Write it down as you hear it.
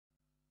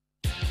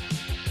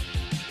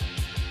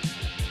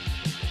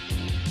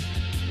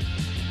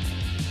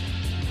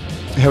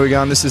How are we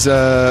going? This is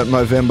a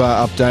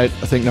Movember update,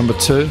 I think number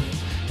 2.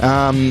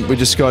 We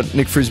just got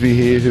Nick Frisby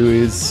here, who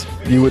is,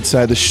 you would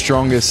say, the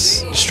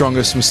strongest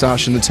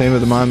moustache in the team at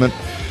the moment.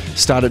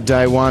 Started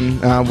day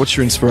 1. What's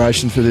your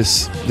inspiration for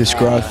this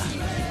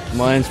growth?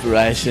 My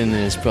inspiration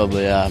is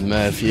probably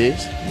Merv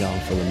Hughes, going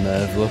for the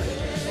Merv look.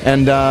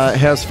 And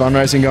how's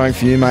fundraising going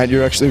for you, mate?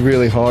 You're actually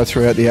really high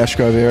throughout the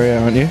Ashgrove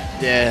area, aren't you?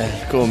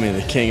 Yeah, call me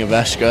the king of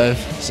Ashgrove.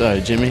 Sorry,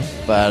 Jimmy.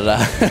 But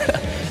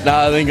no,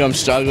 I think I'm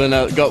struggling.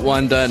 I got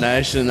one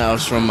donation, that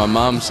was from my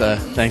mum, so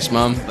thanks,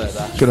 mum.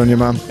 Good on your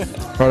mum.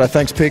 Righto,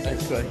 thanks, Pick.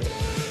 Thanks, mate.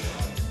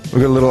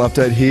 We've got a little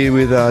update here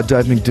with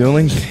Dave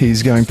McDouling.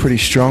 He's going pretty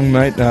strong,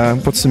 mate.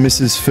 What's the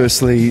missus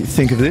firstly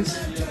think of this?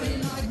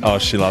 Oh,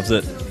 she loves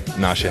it.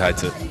 No, she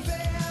hates it.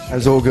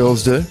 As all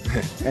girls do.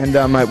 And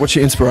mate, what's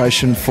your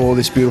inspiration for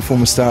this beautiful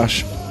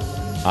moustache?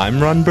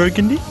 I'm Ron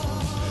Burgundy.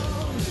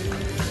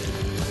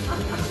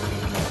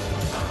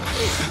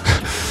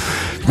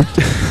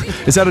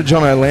 Is that a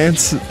John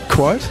O'Lance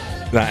quote?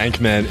 No,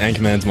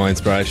 Anchorman's my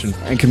inspiration.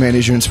 Anchorman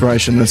is your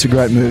inspiration. That's a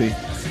great movie.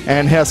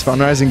 And how's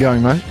fundraising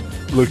going, mate?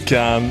 Look,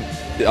 I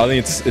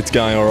think it's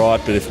going all right,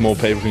 but if more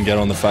people can get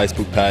on the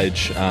Facebook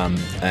page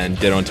and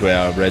get onto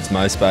our Reds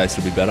Mo space,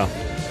 it'll be better.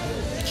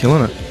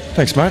 Killing it.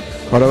 Thanks, mate.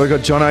 Right, we've got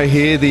Jono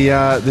here,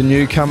 the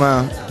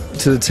newcomer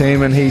to the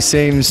team, and he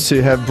seems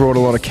to have brought a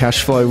lot of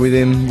cash flow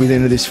within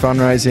this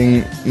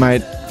fundraising,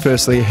 mate.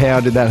 Firstly, how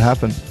did that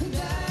happen?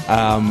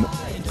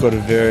 Got a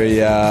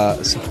very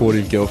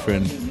supportive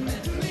girlfriend.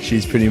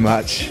 She's pretty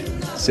much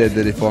said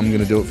that if I'm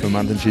going to do it for a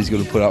month and she's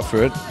going to put up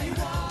with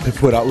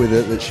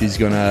it, that she's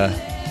going to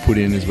put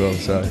in as well.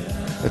 So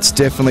that's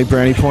definitely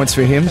brownie points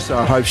for him. So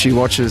I hope she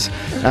watches.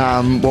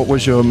 What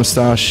was your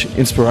moustache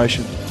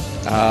inspiration?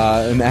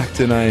 An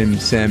actor named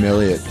Sam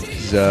Elliott.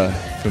 He's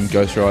from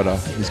Ghost Rider.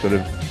 He's got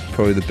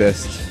probably the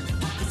best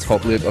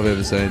top lip I've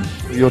ever seen.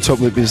 Your top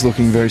lip is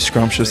looking very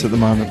scrumptious at the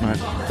moment, mate.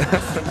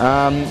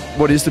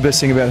 What is the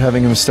best thing about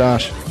having a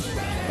moustache?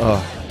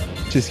 Oh,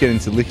 just getting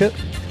to lick it.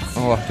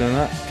 I like doing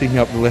that. Picking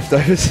up the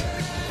leftovers.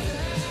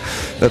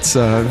 That's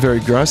very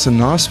gross and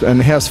nice.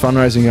 And how's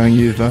fundraising going?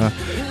 You've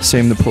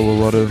seemed to pull a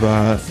lot of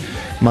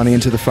money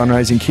into the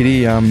fundraising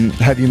kitty.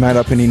 Have you made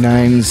up any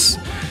names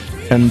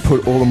and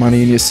put all the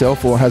money in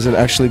yourself, or has it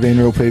actually been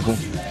real people?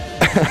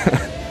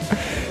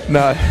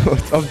 No,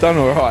 I've done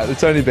all right.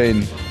 It's only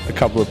been a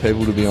couple of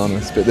people, to be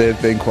honest, but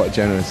they've been quite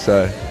generous.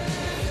 So,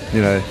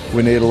 you know,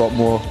 we need a lot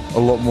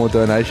more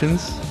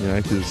donations, you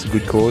know, because it's a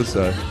good cause.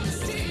 So,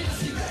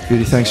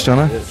 beauty. Thanks,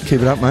 Jono. Yeah.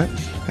 Keep it up, mate.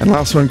 And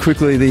last one,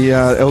 quickly, the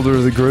elder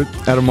of the group,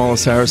 Adam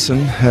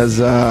Wallace-Harrison,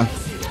 has,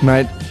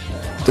 mate,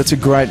 that's a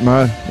great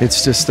mo.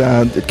 It's just,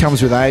 it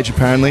comes with age,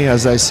 apparently,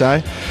 as they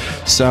say.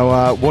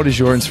 So what is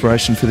your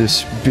inspiration for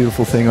this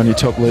beautiful thing on your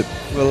top lip?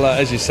 Well,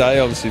 as you say,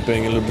 obviously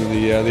being a little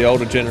bit of the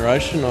older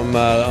generation, I'm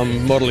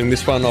modelling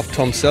this one off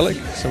Tom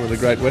Selleck, some of the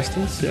great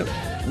westerns. Yep.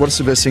 What's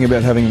the best thing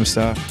about having a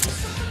moustache?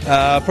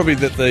 Probably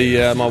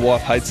that my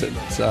wife hates it,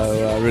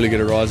 so I really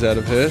get a rise out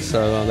of her,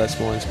 so that's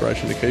my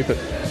inspiration to keep it.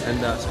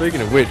 And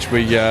speaking of which,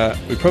 we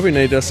probably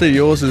need, I see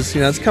yours is,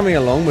 you know, it's coming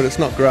along, but it's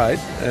not great,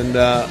 and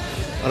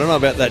I don't know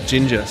about that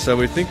ginger, so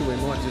we're thinking we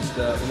might just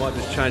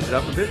change it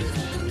up a bit.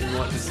 We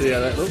might just see how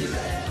that looks.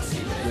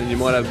 And then you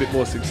might have a bit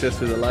more success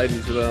with the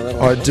ladies.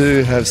 I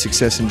do have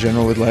success in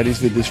general with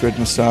ladies with this red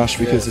moustache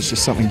because it's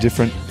just something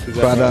different.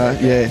 But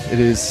yeah, it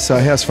is. So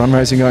how's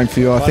fundraising going for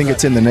you? I think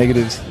it's in the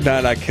negatives.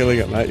 No, killing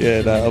it, mate.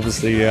 Yeah, no,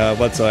 obviously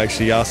once I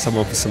actually ask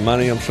someone for some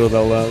money, I'm sure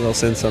they'll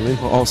send some in.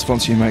 Well, I'll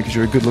sponsor you, mate, because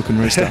you're a good-looking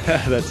rooster.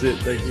 That's it.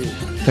 Thank you.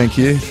 Thank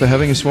you for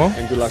having us, Wal.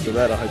 And good luck with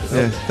that. I hope it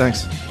helps. Yeah,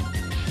 thanks.